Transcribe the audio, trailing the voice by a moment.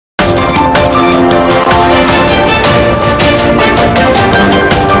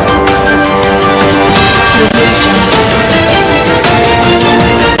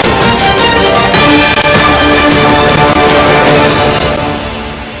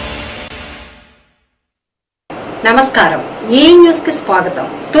నమస్కారం ఈ న్యూస్ కి స్వాగతం।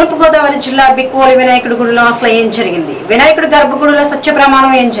 తూర్పు గోదావరి జిల్లా బిక్కోలి వినాయకుడి గుడిలో అసలు ఏం జరిగింది, వినాయకుడి గర్భగుడిలో సత్య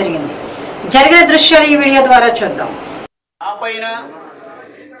ప్రమాణం ఏం జరిగింది, జరిగిన దృశ్యాలు ఈ వీడియో ద్వారా చూద్దాం। ఆపైన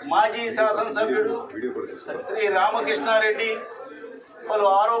మాజీ శాసనసభ్యుడు శ్రీ రామకృష్ణారెడ్డి పలు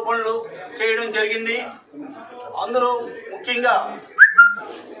ఆరోపణలు చేయడం జరిగింది। అందులో ముఖ్యంగా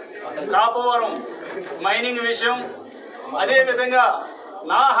కాపవరం మైనింగ్ విషయం, అదే విధంగా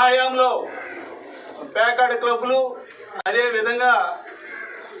నా హయాంలో ప్యాకాడ్ క్లబ్లు, అదే విధంగా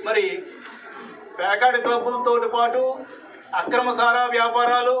మరి ప్యాకాడ్ క్లబ్బులతో పాటు అక్రమ సారా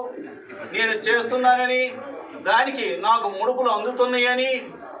వ్యాపారాలు నేను చేస్తున్నానని, దానికి నాకు ముడుపులు అందుతున్నాయని,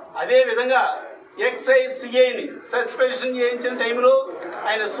 అదేవిధంగా ఎక్సైజ్ సిఐని సస్పెన్షన్ చేయించిన టైంలో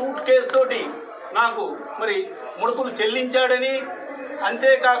ఆయన సూట్ కేసు తోటి నాకు మరి ముడుపులు చెల్లించాడని,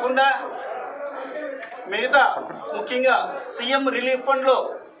 అంతేకాకుండా మిగతా ముఖ్యంగా సీఎం రిలీఫ్ ఫండ్లో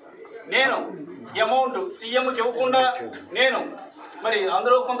నేను అమౌంట్ సీఎంకి ఇవ్వకుండా నేను మరి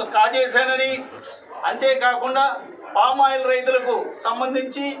అందులో కొంత కాజేశానని, అంతేకాకుండా పామాయిల్ రైతులకు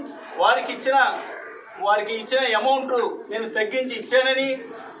సంబంధించి వారికి ఇచ్చిన అమౌంట్ నేను తగ్గించి ఇచ్చానని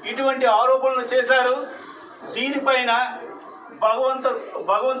ఇటువంటి ఆరోపణలు చేశారు। దీనిపైన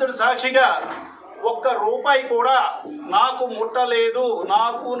భగవంతుడి సాక్షిగా ఒక్క రూపాయి కూడా నాకు ముట్టలేదు,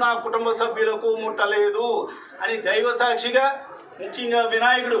 నాకు నా కుటుంబ సభ్యులకు ముట్టలేదు అని దైవ సాక్షిగా, ముఖ్యంగా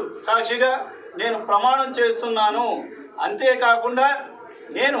వినాయకుడు సాక్షిగా నేను ప్రమాణం చేస్తున్నాను। అంతేకాకుండా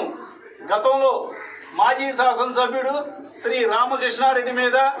నేను గతంలో మాజీ శాసనసభ్యుడు శ్రీ రామకృష్ణారెడ్డి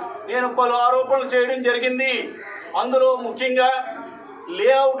మీద నేను పలు ఆరోపణలు చేయడం జరిగింది। అందులో ముఖ్యంగా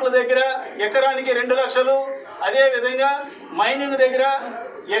లేఅవుట్ల దగ్గర ఎకరానికి 2 లక్షలు, అదేవిధంగా మైనింగ్ దగ్గర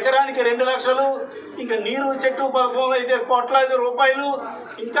ఎకరానికి 2 లక్షలు, ఇంకా నీరు చెట్టు పథకంలో అయితే కోట్లాది రూపాయలు,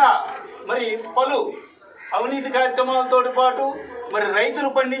 ఇంకా మరి పలు అవినీతి కార్యక్రమాలతో పాటు మరి రైతులు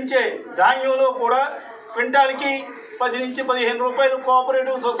పండించే ధాన్యంలో కూడా క్వింటాల్కి 10 నుంచి 15 రూపాయలు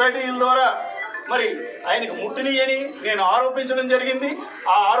కోఆపరేటివ్ సొసైటీల ద్వారా మరి ఆయనకు ముట్టినయని నేను ఆరోపించడం జరిగింది।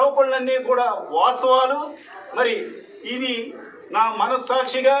 ఆ ఆరోపణలన్నీ కూడా వాస్తవాలు। మరి ఇది నా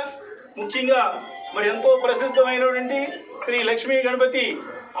మనస్సాక్షిగా ముఖ్యంగా మరి ఎంతో ప్రసిద్ధమైనటువంటి శ్రీ లక్ష్మీ గణపతి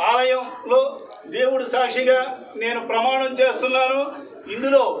ఆలయంలో దేవుడు సాక్షిగా నేను ప్రమాణం చేస్తున్నాను।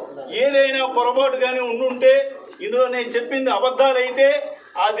 ఇందులో ఏదైనా పొరపాటు కానీ ఉండుంటే, ఇందులో నేను చెప్పింది అబద్ధాలైతే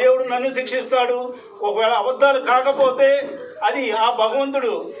ఆ దేవుడు నన్ను శిక్షిస్తాడు, ఒకవేళ అబద్ధాలు కాకపోతే అది ఆ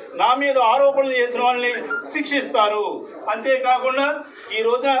భగవంతుడు నా మీద ఆరోపణలు చేసిన వాళ్ళని శిక్షిస్తారు। అంతేకాకుండా ఈ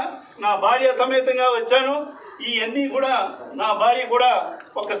రోజున నా భార్య సమేతంగా వచ్చాను, ఇవన్నీ కూడా నా భార్య కూడా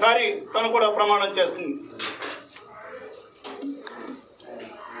ఒక్కసారి తను కూడా ప్రమాణం చేస్తుంది।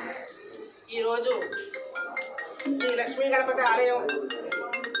 ఈరోజు శ్రీ లక్ష్మీ గణపతి ఆలయం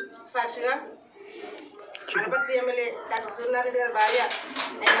సాక్షిగా గణపతి ఎమ్మెల్యే డాక్టర్ సూర్యనారాయణ గారి భార్య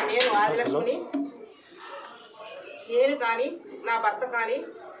అయిన నేను ఆదిలక్ష్మిని, నేను కానీ నా భర్త కానీ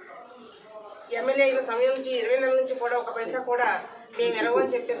ఎమ్మెల్యే అయిన సమయం నుంచి 20 నెలల నుంచి కూడా ఒక పైసా కూడా మేము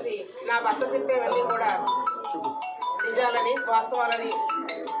ఎరవని చెప్పేసి నా భర్త చెప్పేవన్నీ కూడా నిజాలని వాస్తవాలని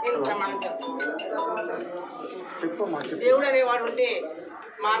నేను ప్రమాణం చేస్తున్నాను। దేవుడు అనేవాడు ఉంటే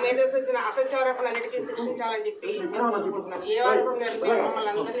మా మీద వచ్చిన అసత్యారోపణలన్నిటికీ శిక్షించాలని చెప్పి నేను కోరుకుంటున్నాను। ఏ ఆరోపణ మమ్మల్ని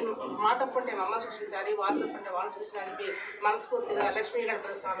అందరినీ మా తప్పుంటే మమ్మల్ని శిక్షించాలి, వాళ్ళ తప్పుంటే వాళ్ళు శిక్షించాలని చెప్పి మనస్ఫూర్తిగా లక్ష్మీ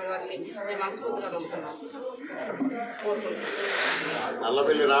గణపతి స్వామి వారిని నేను మనస్ఫూర్తిగా నమ్ముతున్నాను, కోరుకుంటున్నాను।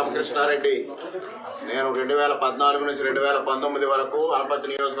 నల్లపల్లి రామకృష్ణారెడ్డి నేను 2014 నుంచి 2019 వరకు అనపర్తి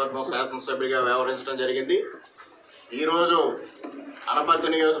నియోజకవర్గం శాసనసభ్యుడిగా వ్యవహరించడం జరిగింది। ఈరోజు అనపర్తి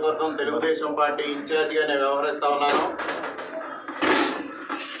నియోజకవర్గం తెలుగుదేశం పార్టీ ఇన్ఛార్జిగా నేను వ్యవహరిస్తూ ఉన్నాను।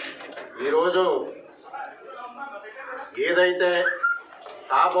 ఈరోజు ఏదైతే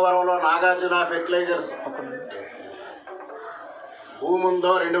కాపవరంలో నాగార్జున ఫెర్టిలైజర్స్ భూమి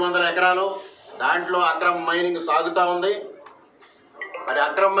ఉందో 200 ఎకరాలు, దాంట్లో అక్రమ మైనింగ్ సాగుతూ ఉంది। మరి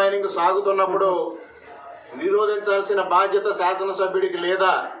అక్రమ మైనింగ్ సాగుతున్నప్పుడు నిరోధించాల్సిన బాధ్యత శాసనసభ్యుడికి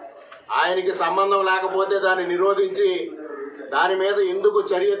లేదా, ఆయనకి సంబంధం లేకపోతే దాన్ని నిరోధించి దాని మీద ఎందుకు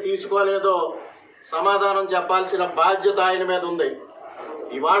చర్య తీసుకోలేదో సమాధానం చెప్పాల్సిన బాధ్యత ఆయన మీద ఉంది।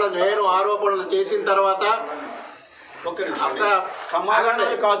 ఇవాళ నేను ఆరోపణలు చేసిన తర్వాత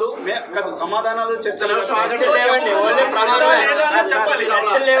సమాధానాలు కాదు, సమాధానాలు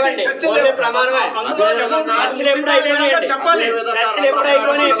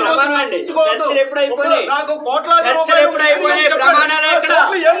నాకు కోట్లాది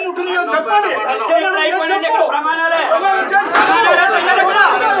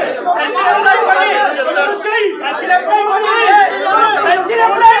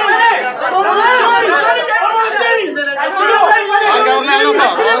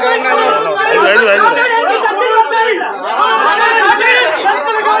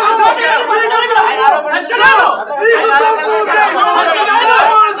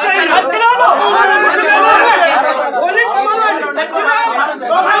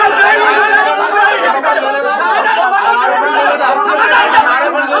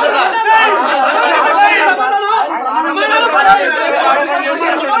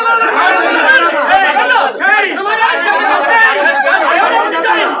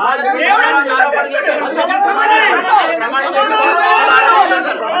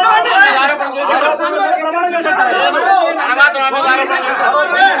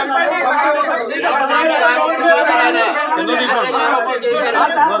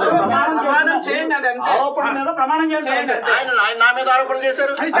ప్రమాణం చేయండి. ఆయన నా మీద ఆరోపణ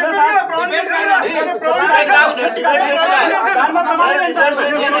చేశారు.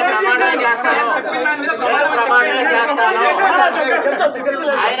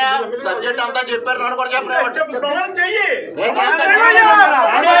 ఆయన సబ్జెక్ట్ అంతా చెప్పారు, నన్ను కూడా చెప్పలేదు.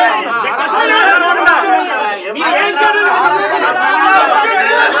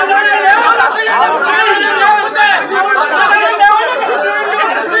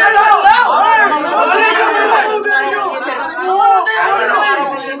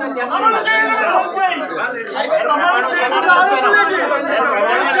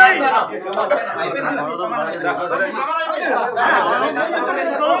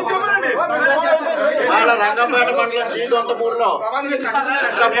 వాళ్ళ రంగంపేట మండలం జీదొంతమూరులో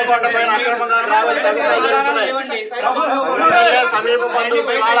తప్పకొండ పైన అక్రమంగా రావాలి జరుగుతున్నాయి. సమీప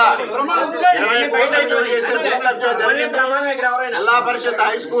బంధువులు ఇవాళ 20 కోట్ల చేసే భూకబ్జా జరిగింది. జిల్లా పరిషత్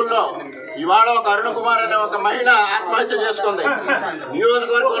హై స్కూల్లో ఇవాళ ఒక అరుణ్ కుమార్ అనే ఒక మహిళ ఆత్మహత్య చేసుకుంది.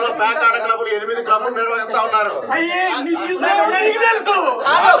 నియోజకవర్గంలో పేకాట క్లబ్లు 8 క్లబ్లు నిర్వహిస్తా ఉన్నారు.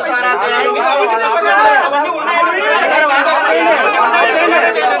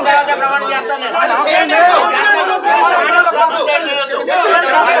 ప్రమాణం చేస్తాను.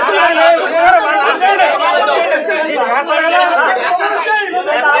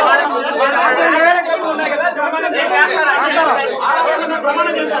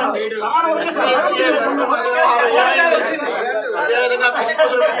 అదేవిధంగా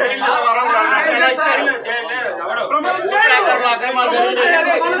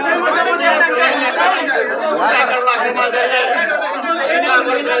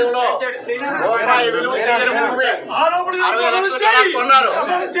విలువ 60 లక్షలు కొన్నారు.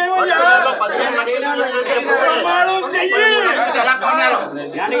 15 లక్షలు కొన్నారు.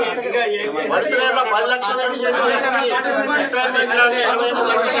 10 లక్షలు అసైన్మెంట్ 25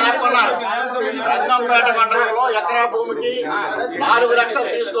 లక్షలు కొన్నారు. రంగంపేట మండలంలో ఎకరా భూమికి 4 లక్షలు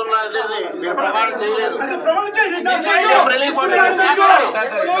తీసుకున్నది మీరు ప్రమాణం చేయలేదు. సీఎం రిలీఫ్ ఫండ్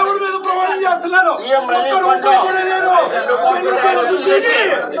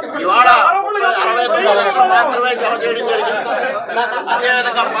ఇవాళ 69 లక్షలు మాత్రమే జమ చేయడం జరిగింది.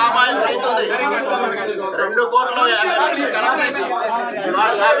 అదేవిధంగా పామాయిల్ రైతుంది 2 కోట్ల 50 లక్షలు కలెక్ట్ చేసి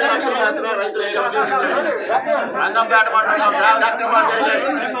ఇవాళ 50 లక్షలు మాత్రమే రైతులకు జమ చేసింది. రంగంపేట మండలంలో గ్రామీణ అక్రమాలు జరిగాయి.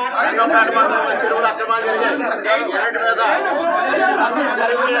 రంగంపేట మండలంలో చెరువుల అక్రమాలు జరిగాయి. ఎరటి మీద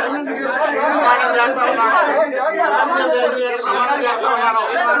ప్రమాణం చేస్తా ఉన్నాను. ప్రమాణం చేస్తా ఉన్నాను.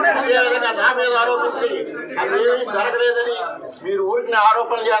 అదేవిధంగా నా మీద ఆరోపించి అదేమీ జరగలేదని మీరు ఊరికి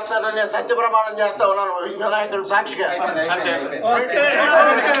ఆరోపణలు చేస్తారని సత్య ప్రమాణం చేస్తా ఉన్నాను వినాయకుడు సాక్షిగా.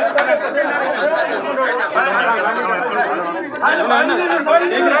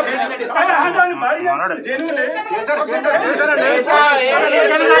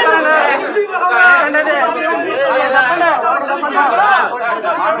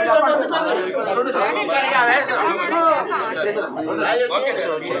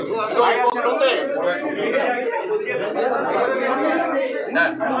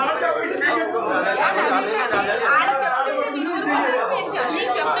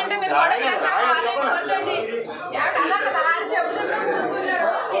 చెప్తుంటే మీరు కూడా చేస్తారండి.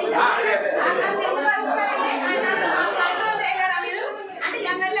 కంట్రోల్ చేయలేరా మీరు? అంటే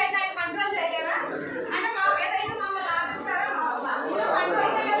ఎమ్మెల్యే అయితే ఆయన కంట్రోల్ చేయలేరా? అంటే మా పేద అయితే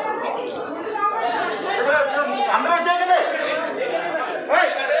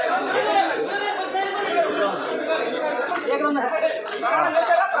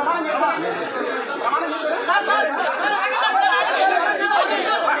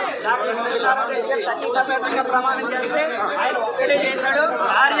మమ్మల్ని ప్రమాణం చేస్తే ఆయన ఒక్కటే చేశాడు.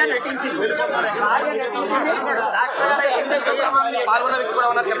 భార్య నటించింది. పాల్గొన్న వ్యక్తి కూడా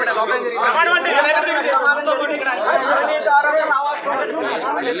ఉన్నారు. చెప్పండి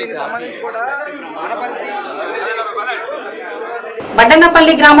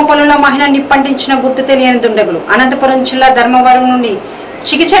బడ్డన్నపల్లి గ్రామ పొలంలో మహిళ నిప్పంటించిన గుర్తు తెలియని దుండగులు. అనంతపురం జిల్లా ధర్మవరం నుండి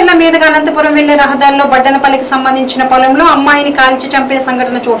చికిచెర్ల మీదుగా అనంతపురం వెళ్లే రహదారిలో బడ్డనపల్లికి సంబంధించిన పొలంలో అమ్మాయిని కాల్చి చంపిన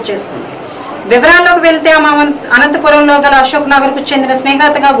సంఘటన చోటు చేసుకుంది. వివరాల్లోకి వెళ్తే ఆమె అనంతపురంలో గల అశోక్ నగర్ కు చెందిన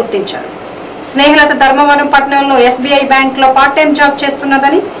స్నేహలతగా గుర్తించారు. స్నేహలత ధర్మవరం పట్టణంలో SBI బ్యాంక్ లో పార్ట్ టైం జాబ్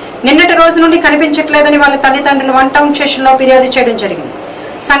చేస్తున్నదని, నిన్నటి రోజు నుండి కనిపించట్లేదని వాళ్ళ తల్లిదండ్రులు 1 టౌన్ స్టేషన్ లో ఫిర్యాదు చేయడం జరిగింది.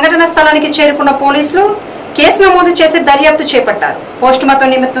 సంఘటన స్థలానికి చేరుకున్న పోలీసులు కేసు నమోదు చేసి దర్యాప్తు చేపట్టారు. పోస్టుమార్టం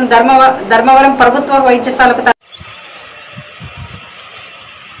నిమిత్తం ధర్మవరం ప్రభుత్వ వైద్యశాలకు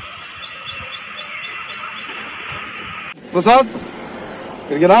ప్రసాద్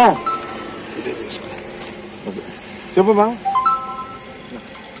ఇక్కడికిరా చెప్పమ్మా.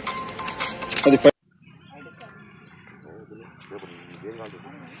 అది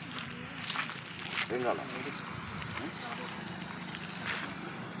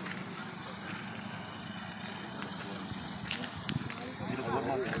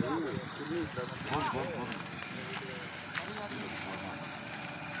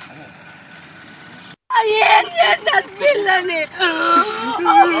పిల్లని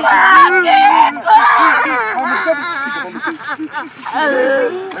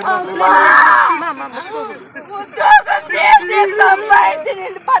ఉద్యోగం చేసి సంపాదించి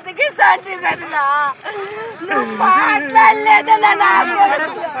నేను బతికిస్తాంటి కదా నువ్వు మాట్లాడలేదని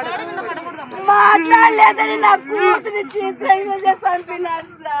మాట్లాడలేదని నా కూతురు చిత్రంగా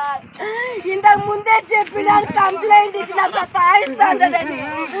చంపినాడు సార్. ఇంతకు ముందే చెప్పినాను, కంప్లైంట్ ఇచ్చిన తాగిస్తాడని.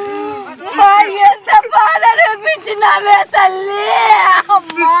 ఎంత బాధ అనిపించినావే తల్లి.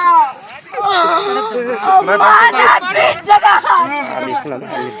 అమ్మా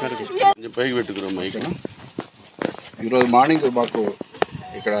పైకి పెట్టుకున్నాం. ఇక్కడ ఈరోజు మార్నింగ్ మాకు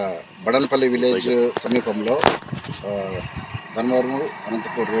ఇక్కడ బడన్పల్లి విలేజ్ సమీపంలో ధర్మవరం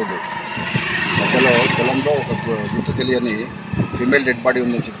అనంతపూర్ రోడ్డు మధ్యలో పొలంలో ఒక గుర్తు తెలియని ఫిమేల్ డెడ్ బాడీ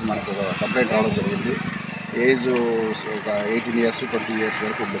ఉందని చెప్పి మనకు ఒక కంప్లైంట్ రావడం జరిగింది. ఏజ్ ఒక 18 years 20 years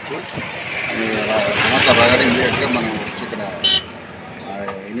వరకు ఉండొచ్చు అని సమాచారం రాగానే ఇమీడియట్గా మనం వచ్చి ఇక్కడ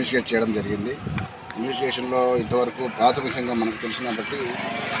ఇన్వెస్టిగేట్ చేయడం జరిగింది. ఇన్వెస్టిగేషన్లో ఇంతవరకు ప్రాథమికంగా మనకు తెలిసిన బట్టి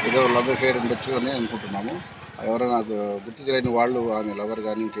ఏదో లవ్ అఫేర్ ఉండొచ్చు అని అనుకుంటున్నాము. ఎవరైనా గుర్తు తెలియని వాళ్ళు ఆమె లవర్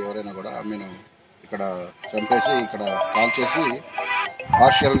కానీ ఇంకెవరైనా కూడా ఆమెను ఇక్కడ చంపేసి ఇక్కడ కాల్ చేసి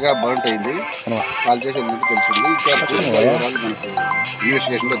పార్షియల్గా బర్న్ అయింది. కాల్ చేసి మనకు తెలిసింది. ఇంకా వివరాలు మనకు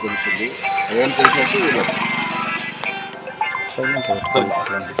ఇన్వెస్టిగేషన్లో తెలుస్తుంది. ఏమైనా తెలిసినట్టు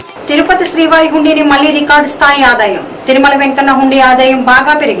తిరుపతి శ్రీవారి హుండీని మళ్లీ రికార్డు స్థాయి ఆదాయం. తిరుమల వెంకన్న హుండీ ఆదాయం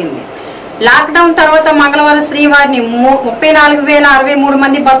బాగా పెరిగింది. లాక్డౌన్ తర్వాత మంగళవారం శ్రీవారిని 34,063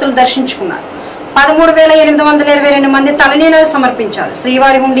 మంది భక్తులు దర్శించుకున్నారు. 13,822 మంది తలనీలాలు సమర్పించారు.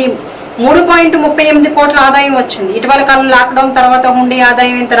 శ్రీవారి హుండీ 3.38 కోట్ల ఆదాయం వచ్చింది. ఇటీవల కాలం లాక్డౌన్ తర్వాత హుండీ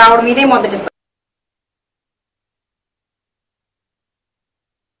ఆదాయం ఇంత రావడం ఇదే మొదటిసారి.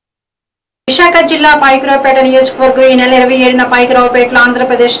 విశాఖ జిల్లా పైకిరావుపేట నియోజకవర్గం ఈ నెల 27న పైకిరావుపేటలో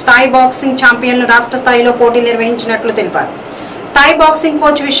ఆంధ్రప్రదేశ్ థాయ్ బాక్సింగ్ ఛాంపియన్లు రాష్ట్ర స్థాయిలో పోటీలు నిర్వహించినట్లు తెలిపారు. థాయ్ బాక్సింగ్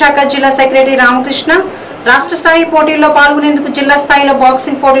కోచ్ విశాఖ జిల్లా సెక్రటరీ రామకృష్ణ రాష్ట్ర స్థాయి పోటీల్లో పాల్గొనేందుకు జిల్లా స్థాయిలో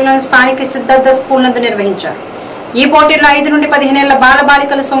బాక్సింగ్ పోటీలను స్థానిక సిద్ధార్థ స్కూల్ నందు నిర్వహించారు. ఈ పోటీల్లో 5 నుండి 15 ఏళ్ల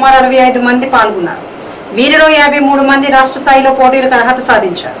బాలబాలికలు సుమారు 65 మంది పాల్గొన్నారు. వీరిలో 53 మంది రాష్ట్ర స్థాయిలో పోటీలకు అర్హత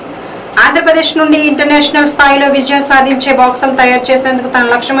సాధించారు. ఆంధ్రప్రదేశ్ నుండి ఇంటర్నేషనల్ స్థాయిలో విజయం సాధించే బాక్సర్లు తయారు చేసేందుకు తన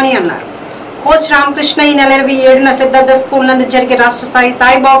లక్ష్యమని అన్నారు. కోచ్ రామకృష్ణ ఈ నెల 27న సిద్ధార్థ స్కూల్ నందు జరిగే రాష్ట్ర స్థాయి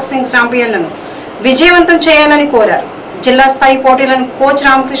థాయ్ బాక్సింగ్ ఛాంపియన్లను విజయవంతం చేయాలని కోరారు. జిల్లా స్థాయి పోటీలను కోచ్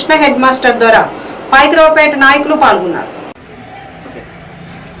రామకృష్ణ హెడ్ మాస్టర్ ద్వారా పైకిరావుపేట నాయకులు పాల్గొన్నారు.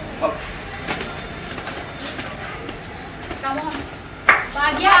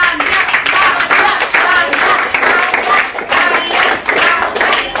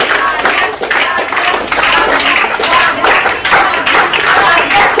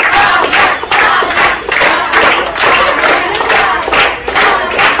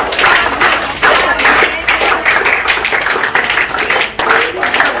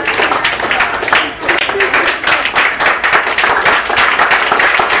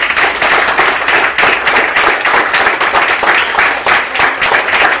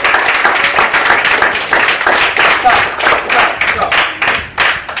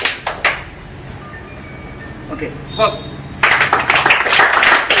 Box.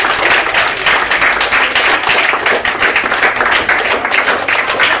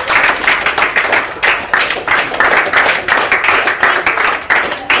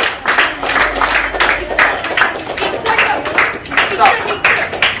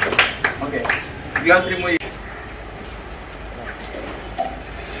 Okay. Glass remove.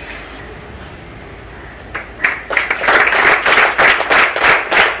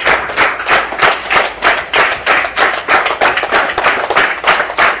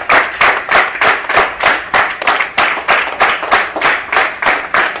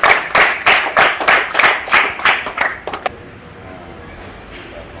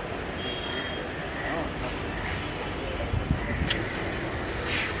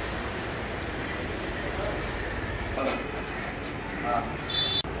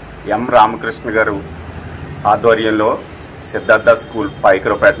 ఎం రామకృష్ణ గారు ఆధ్వర్యంలో సిద్ధార్థ స్కూల్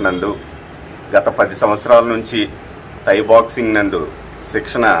పైకిరావుపేట నందు గత 10 సంవత్సరాల నుంచి థై బాక్సింగ్ నందు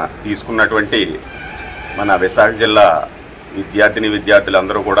శిక్షణ తీసుకున్నటువంటి మన విశాఖ జిల్లా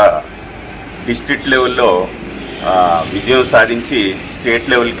విద్యార్థులందరూ కూడా డిస్ట్రిక్ట్ లెవెల్లో విజయం సాధించి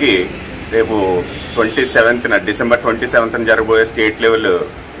స్టేట్ లెవెల్కి రేపు 27న డిసెంబర్ 27న జరగబోయే స్టేట్ లెవెల్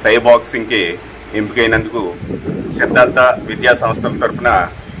థై బాక్సింగ్కి ఎంపికైనందుకు సిద్ధార్థ విద్యా సంస్థల తరఫున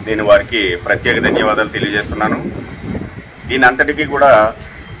నేను వారికి ప్రత్యేక ధన్యవాదాలు తెలియజేస్తున్నాను. దీని అంతటికీ కూడా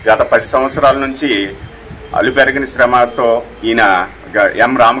గత 10 సంవత్సరాల నుంచి అలుపెరగని శ్రమతో ఈయన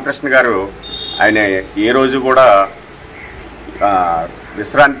ఎం రామకృష్ణ గారు ఆయన ఏ రోజు కూడా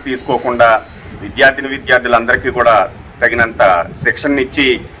విశ్రాంతి తీసుకోకుండా విద్యార్థులందరికీ కూడా తగినంత శిక్షణ ఇచ్చి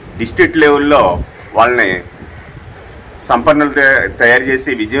డిస్ట్రిక్ట్ లెవెల్లో వాళ్ళని సంపన్నులు తయారు చేసి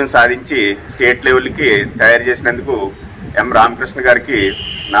విజయం సాధించి స్టేట్ లెవెల్కి తయారు చేసినందుకు ఎం రామకృష్ణ గారికి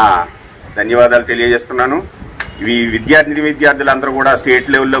నా ధన్యవాదాలు తెలియజేస్తున్నాను. ఈ విద్యార్థులందరూ కూడా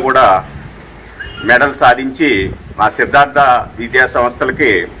స్టేట్ లెవెల్లో కూడా మెడల్ సాధించి మా సిద్ధార్థ విద్యా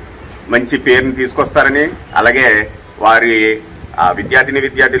సంస్థలకి మంచి పేరుని తీసుకొస్తారని, అలాగే వారి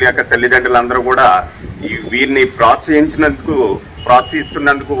విద్యార్థుల యొక్క తల్లిదండ్రులందరూ కూడా వీరిని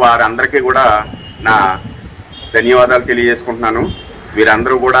ప్రోత్సహిస్తున్నందుకు వారందరికీ కూడా నా ధన్యవాదాలు తెలియజేసుకుంటున్నాను.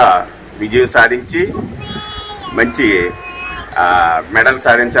 వీరందరూ కూడా విజయం సాధించి మంచి మెడల్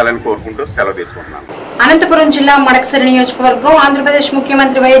సాధించాలని కోరుకుంటూ సెలవు తీసుకుంటున్నాను. అనంతపురం జిల్లా మడకసిరి నియోజకవర్గం ఆంధ్రప్రదేశ్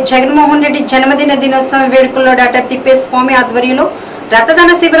ముఖ్యమంత్రి వైఎస్ జగన్మోహన్ రెడ్డి జన్మదిన దినోత్సవం వేడుకల్లో డాక్టర్ తిప్పేస్వామి ఆధ్వర్యంలో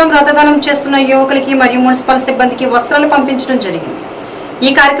రక్తదాన శిబిరం రక్తదానం చేస్తున్న యువకులకి మరియు మున్సిపల్ సిబ్బందికి వస్త్రాలు పంపించడం జరిగింది. ఈ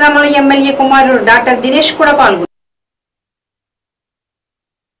కార్యక్రమంలో ఎమ్మెల్యే కుమారుడు డాక్టర్ దినేష్ కూడా పాల్గొన్నారు.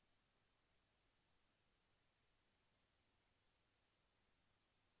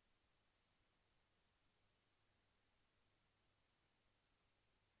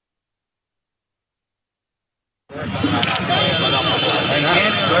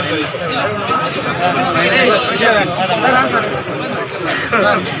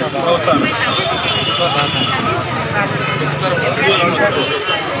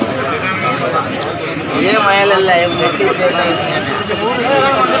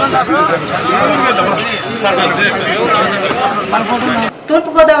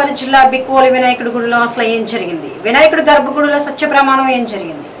 తూర్పుగోదావరి జిల్లా బిక్కోలి వినాయకుడి గుడిలో అసలు ఏం జరిగింది, వినాయకుడి గర్భగుడిలో సత్య ప్రమాణం ఏం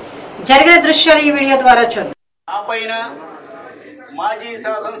జరిగింది, జరిగిన దృశ్యాలు ఈ వీడియో ద్వారా చూద్దాం. ఆ పైన మాజీ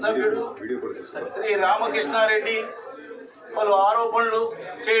శాసనసభ్యుడు శ్రీ రామకృష్ణారెడ్డి పలు ఆరోపణలు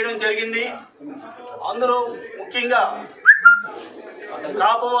చేయడం జరిగింది. అందులో ముఖ్యంగా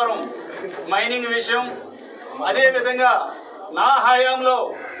కాపవరం మైనింగ్ విషయం, అదేవిధంగా నా హయాంలో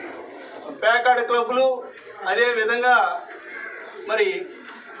ప్యాకాడ్ క్లబ్బులు, అదేవిధంగా మరి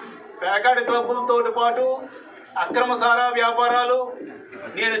ప్యాకాడ్ క్లబ్బులతో పాటు అక్రమ సారా వ్యాపారాలు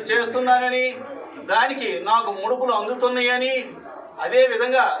నేను చేస్తున్నానని, దానికి నాకు ముడుపులు అందుతున్నాయని,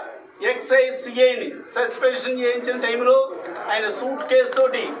 అదేవిధంగా ఎక్సైజ్ సిఐని సస్పెన్షన్ చేయించిన టైంలో ఆయన సూట్ కేసు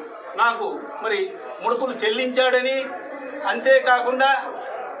తోటి నాకు మరి ముడుపులు చెల్లించాడని, అంతేకాకుండా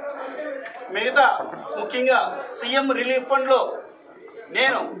మిగతా ముఖ్యంగా సీఎం రిలీఫ్ ఫండ్లో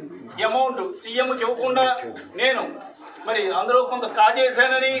నేను అమౌంట్ సీఎంకి ఇవ్వకుండా నేను మరి అందులో కొంత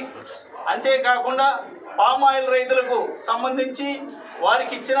కాజేశానని, అంతేకాకుండా పామాయిల్ రైతులకు సంబంధించి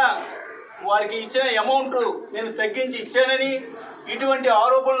వారికి ఇచ్చిన అమౌంట్ నేను తగ్గించి ఇచ్చానని ఇటువంటి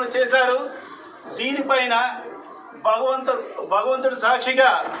ఆరోపణలు చేశారు. దీనిపైన భగవంతుడి సాక్షిగా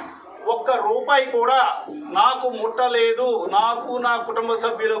ఒక్క రూపాయి కూడా నాకు ముట్టలేదు, నాకు నా కుటుంబ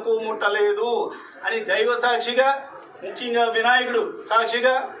సభ్యులకు ముట్టలేదు అని దైవ సాక్షిగా, ముఖ్యంగా వినాయకుడు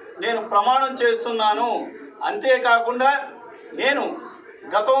సాక్షిగా నేను ప్రమాణం చేస్తున్నాను. అంతేకాకుండా నేను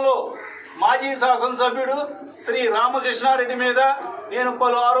గతంలో మాజీ శాసనసభ్యుడు శ్రీ రామకృష్ణారెడ్డి మీద నేను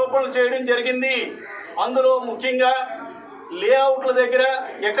పలు ఆరోపణలు చేయడం జరిగింది. అందులో ముఖ్యంగా లేఅవుట్ల దగ్గర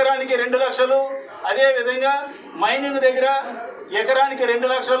ఎకరానికి 2 లక్షలు, అదేవిధంగా మైనింగ్ దగ్గర ఎకరానికి 2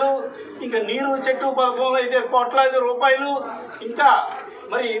 లక్షలు, ఇంకా నీరు చెట్టు పథకంలో అయితే కోట్లాది రూపాయలు, ఇంకా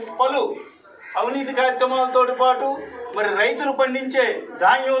మరి పలు అవినీతి కార్యక్రమాలతో పాటు మరి రైతులు పండించే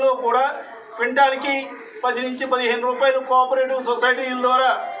ధాన్యంలో కూడా క్వింటాల్కి 10 నుంచి 15 రూపాయలు కోఆపరేటివ్ సొసైటీల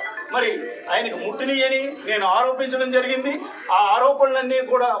ద్వారా మరి ఆయనకు ముట్టినయని నేను ఆరోపించడం జరిగింది. ఆ ఆరోపణలన్నీ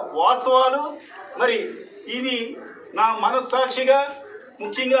కూడా వాస్తవాలు. మరి ఇది నా మనస్సాక్షిగా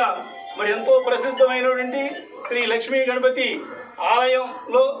ముఖ్యంగా మరి ఎంతో ప్రసిద్ధమైనటువంటి శ్రీ లక్ష్మీ గణపతి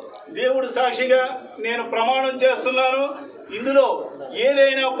ఆలయంలో దేవుడు సాక్షిగా నేను ప్రమాణం చేస్తున్నాను. ఇందులో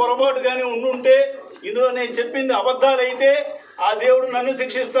ఏదైనా పొరపాటు కానీ ఉండుంటే, ఇందులో నేను చెప్పింది అబద్ధాలైతే ఆ దేవుడు నన్ను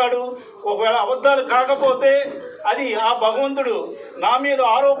శిక్షిస్తాడు. ఒకవేళ అబద్ధాలు కాకపోతే అది ఆ భగవంతుడు నా మీద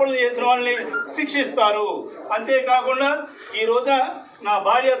ఆరోపణలు చేసిన వాళ్ళని శిక్షిస్తారు. అంతేకాకుండా ఈ రోజున నా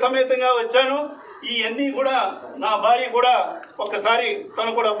భార్య సమేతంగా వచ్చాను. ఇవన్నీ కూడా నా భార్య కూడా ఒక్కసారి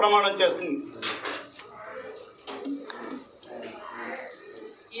తను కూడా ప్రమాణం చేస్తుంది.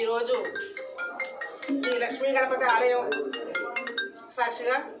 ఈరోజు శ్రీ లక్ష్మీ గణపతి ఆలయం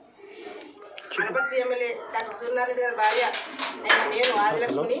సాక్షిగా గణపతి ఎమ్మెల్యే డాక్టర్ సూర్యనారాయణ గారి భార్య అయిన నేను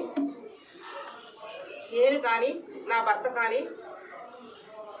ఆదిలక్ష్మిని, నేను కానీ నా భర్త కానీ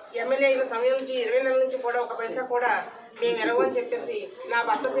ఎమ్మెల్యే అయిన సమయం నుంచి 20 నెలల నుంచి కూడా ఒక పైసా కూడా మేము ఎరవని చెప్పేసి నా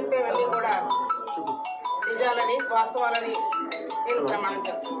భర్త చెప్పేవన్నీ కూడా నిజాలని వాస్తవాలని నేను ప్రమాణం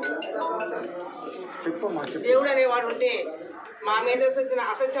చేస్తున్నాను. దేవుడు అనేవాడు ఉంటే మా మీద వచ్చిన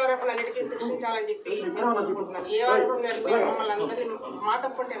అసత్యారోపణలన్నిటికీ శిక్షించాలని చెప్పి నేను కోరుకుంటున్నాను. ఏ వారు మమ్మల్ని అందరినీ మా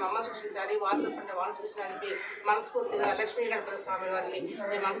తప్పుంటే మమ్మల్ని శిక్షించాలి, వాళ్ళ తప్పుంటే వాళ్ళు శిక్షించాలని చెప్పి మనస్ఫూర్తిగా లక్ష్మీ గణపతి స్వామి వారిని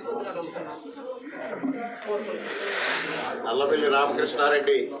నేను మనస్ఫూర్తిగా నమ్ముతున్నాను, కోరుకుంటున్నాను. నల్లబెల్లి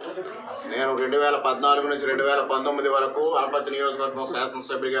రామకృష్ణారెడ్డి. నేను 2014 నుంచి 2019 వరకు అనపర్తి నియోజకవర్గం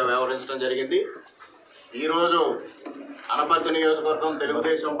శాసనసభ్యుడిగా వ్యవహరించడం జరిగింది. ఈరోజు అనపర్తి నియోజకవర్గం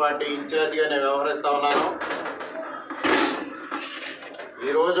తెలుగుదేశం పార్టీ ఇన్ఛార్జిగా నేను వ్యవహరిస్తా ఉన్నాను.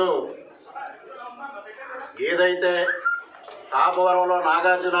 ఈరోజు ఏదైతే తాపవరంలో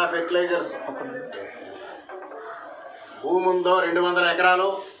నాగార్జున ఫెర్టిలైజర్స్ భూమి ఉందో 200 ఎకరాలు,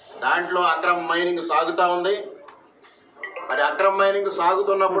 దాంట్లో అక్రమ మైనింగ్ సాగుతూ ఉంది. మరి అక్రమ మైనింగ్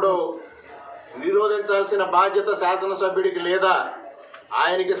సాగుతున్నప్పుడు నిరోధించాల్సిన బాధ్యత శాసనసభ్యుడికి లేదా?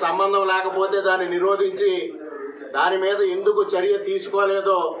 ఆయనకి సంబంధం లేకపోతే దాన్ని నిరోధించి దాని మీద ఎందుకు చర్య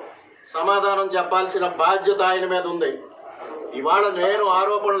తీసుకోలేదో సమాధానం చెప్పాల్సిన బాధ్యత ఆయన మీద ఉంది. ఇవాళ నేను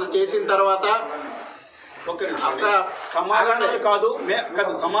ఆరోపణలు చేసిన తర్వాత సమాధానాలు కాదు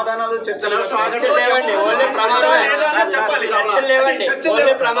సమాధానాలు చర్చలు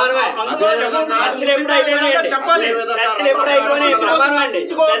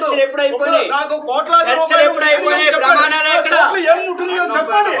నాకు కోట్లాది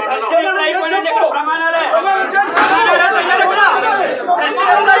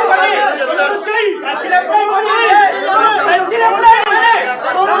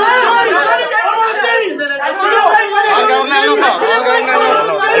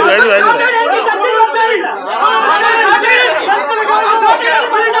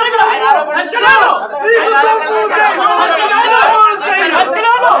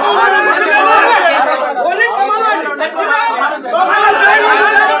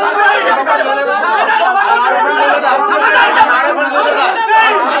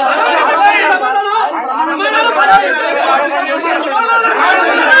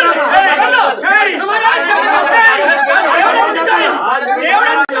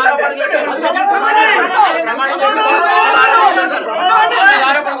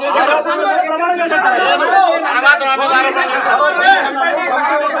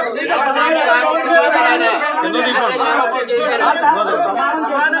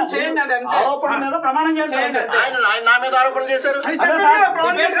ఆయన నా మీద ఆరోపణ చేశారు.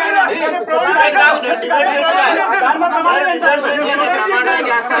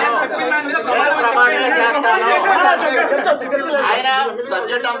 ఆయన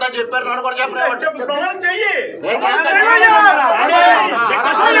సబ్జెక్ట్ అంతా చెప్పారు, నన్ను కూడా చెప్పారు.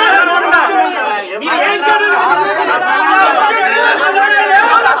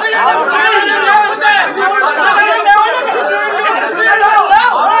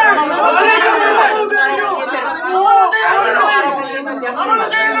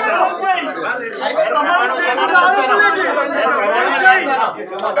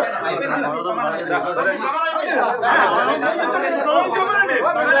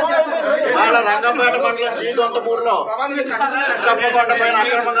 వాళ్ళ రంగంపేట మండలం జీదొంతపూర్లో కప్పకొండ పైన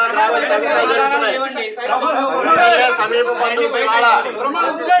అక్రమంగా రావాలి జరుగుతున్నాయి. సమీప బంధువులు ఇవాళ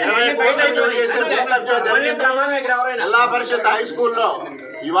 20 కోట్లు చేసే భూమి జరిగింది. జిల్లా పరిషత్ హై స్కూల్లో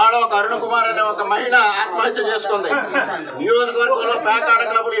ఇవాళ ఒక అరుణ్ కుమార్ అనే ఒక మహిళ ఆత్మహత్య చేసుకుంది. నియోజకవర్గంలో పేకాట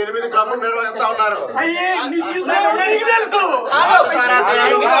క్లబ్లు 8 క్లబ్లు నిర్వహిస్తా ఉన్నారు.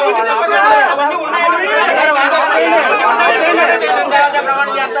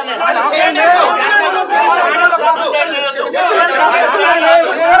 ప్రమాణం చేస్తాను.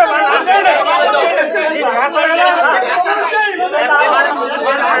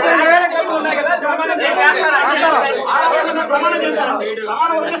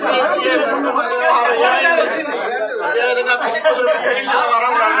 అదేవిధంగా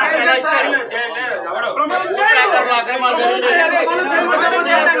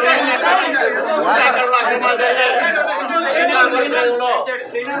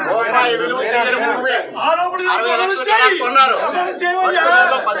కొన్నారు.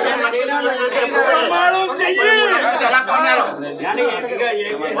 15 లక్షలు చేసే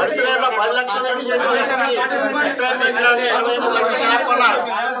మనుషులలో 10 లక్షలు చేసే అసైన్మెంట్ 25 లక్షలు ఎలా కొన్నారు.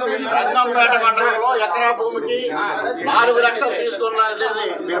 రంగంపేట మండలంలో ఎకరా భూమికి 4 లక్షలు తీసుకున్నది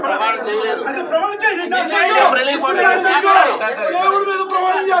మీరు ప్రమాణం చేయలేదు. CM relief fund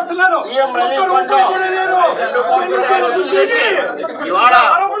CM relief fund 2 కోట్ల రూపాయలు వసూలు చేసి ఇవాళ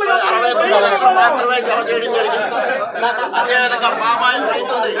 69 లక్షలు మాత్రమే జమ చేయడం జరిగింది. అదేవిధంగా పామాయిల్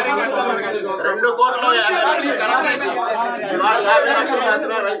రైతులది 2 కోట్ల 50 లక్షలు కలెక్ట్ చేసి ఇవాళ 50 లక్షలు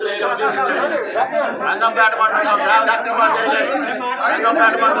మాత్రమే రైతులకు జమ చేసింది. రంగంపేట మండలంలో గ్రామ అక్రమాలు జరిగాయి.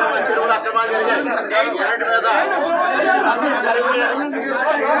 రంగంపేట మండలంలో చెరువుల అక్రమాలు జరిగాయి. ఎర్రటి మీద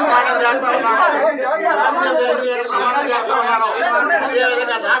ప్రమాణం చేస్తా ఉన్నాను. ప్రమాణం చేస్తా ఉన్నాను.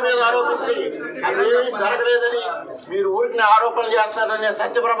 అదేవిధంగా నా మీద ఆరోపించి అవేమీ జరగలేదని మీరు ఊరికి ఆరోపణలు చేస్తారని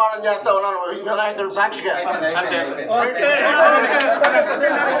సత్య ప్రమాణం చేస్తా ఉన్నాను వినాయకుడు సాక్షిగా.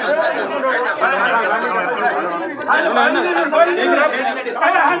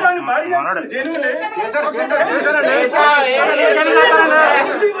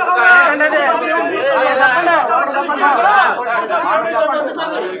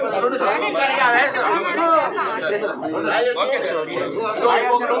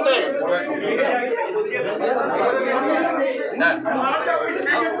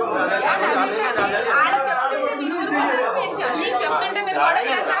 చెప్తుంటే మీరు కూడా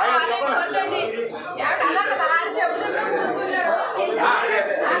వద్దండి.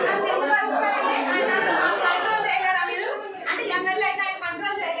 కంట్రోల్ చేయలేరా మీరు? అంటే ఎమ్మెల్యే అయితే ఆయన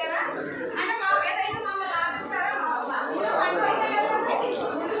కంట్రోల్ చేయలేరా? అంటే మా ఏదైతే మమ్మల్ని ఆపిస్తారా?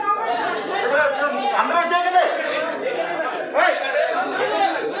 అందరూ చేయగలే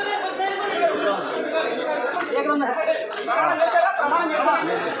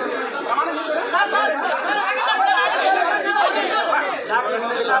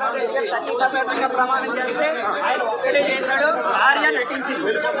ప్రమాణం చేస్తే ఆయన ఒక్కడే చేశాడు. భార్య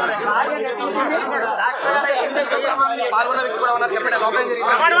నటించింది. పాల్గొన్న వ్యక్తి కూడా ఉన్నారు. చెప్పండి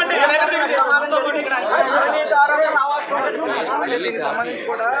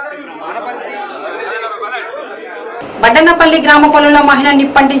బడ్డన్నపల్లి గ్రామ పొలంలో మహిళ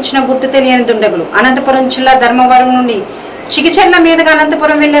నిప్పంటించిన గుర్తు తెలియని దుండగులు. అనంతపురం జిల్లా ధర్మవరం నుండి చిగిచెర్ల మీదుగా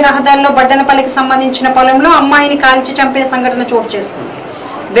అనంతపురం వెళ్లే రహదారిలో బడ్డన్నపల్లికి సంబంధించిన పొలంలో అమ్మాయిని కాల్చి చంపిన సంఘటన చోటు చేసుకుంది.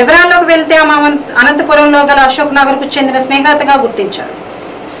 వివరాల్లోకి వెళ్తే ఆమె అనంతపురంలో గల అశోక్ నగర్ కు చెందిన స్నేహలతగా గుర్తించారు.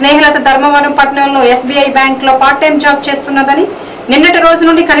 స్నేహలత ధర్మవరం పట్టణంలో SBI బ్యాంక్ లో పార్ట్ టైం జాబ్ చేస్తున్నదని, నిన్నటి రోజు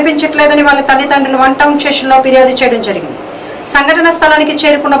నుండి కనిపించట్లేదని వాళ్ళ తల్లిదండ్రులు 1 టౌన్ స్టేషన్ లో ఫిర్యాదు చేయడం జరిగింది. సంఘటన స్థలానికి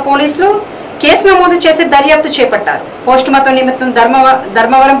చేరుకున్న పోలీసులు కేసు నమోదు చేసి దర్యాప్తు చేపట్టారు. పోస్టుమార్టం నిమిత్తం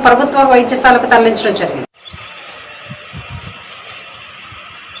ధర్మవరం ప్రభుత్వ వైద్యశాలకు తరలించడం జరిగింది.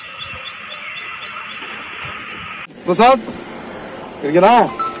 ప్రసాద్ ఇక్కడికిరా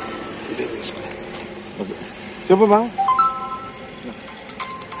చెప్పమ్మా.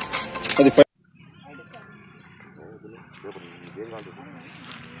 అది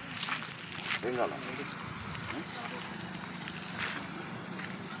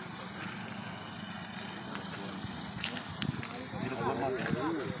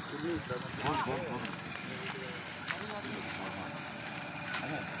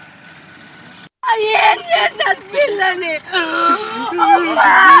పిల్లని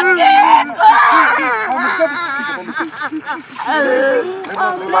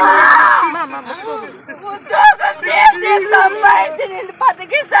ఉద్యోగం చేసి సంపాదించి నేను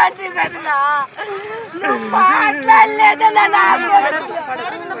బతికిస్తాంటి కదా. నువ్వు మాట్లాడలేదని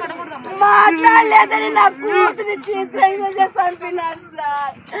నా కూతుని చిత్రంగా చంపినాడు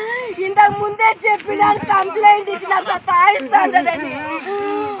సార్. ఇంతకు ముందే చెప్పినాను, కంప్లైంట్ ఇచ్చిన తాయిస్తాడని.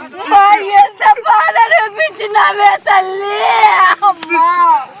 ఎంత బాధ అనిపించినావే తల్లి. అమ్మా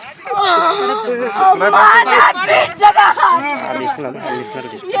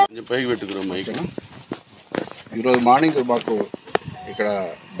పైకి పెట్టుకున్నాం. ఇక్కడ ఈరోజు మార్నింగ్ మాకు ఇక్కడ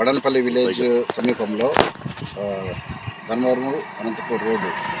బడన్పల్లి విలేజ్ సమీపంలో ధర్మవరం అనంతపూర్ రోడ్డు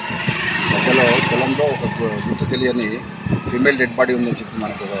మధ్యలో పొలంలో ఒక గుర్తు తెలియని ఫీమేల్ డెడ్ బాడీ ఉందని చెప్పి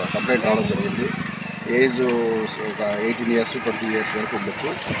మనకు ఒక కంప్లైంట్ రావడం జరిగింది. ఏజ్ ఒక 18 years 20 years వరకు ఉండొచ్చు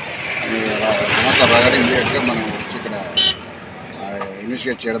అని సమాచారం రాగానే ఇమీడియట్గా మనం వచ్చి ఇక్కడ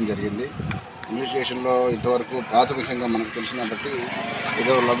ఇన్వెస్టిగేట్ చేయడం జరిగింది. ఇన్వెస్టిగేషన్లో ఇంతవరకు ప్రాథమికంగా మనకు తెలిసిన బట్టి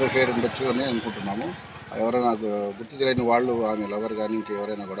ఏదో లవ్ అఫేర్ ఉండొచ్చు అని అనుకుంటున్నాము. ఎవరైనా గుర్తు తెలియని వాళ్ళు ఆమె లవర్ కానీ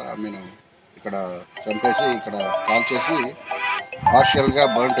ఇంకెవరైనా కూడా ఆమెను ఇక్కడ చంపేసి ఇక్కడ కాల్ చేసి పార్షియల్గా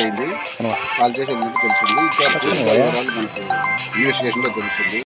బర్న్ అయింది. కాల్ చేసి తెలిసింది. ఇంకా మనకు ఇన్వెస్టిగేషన్లో తెలుస్తుంది.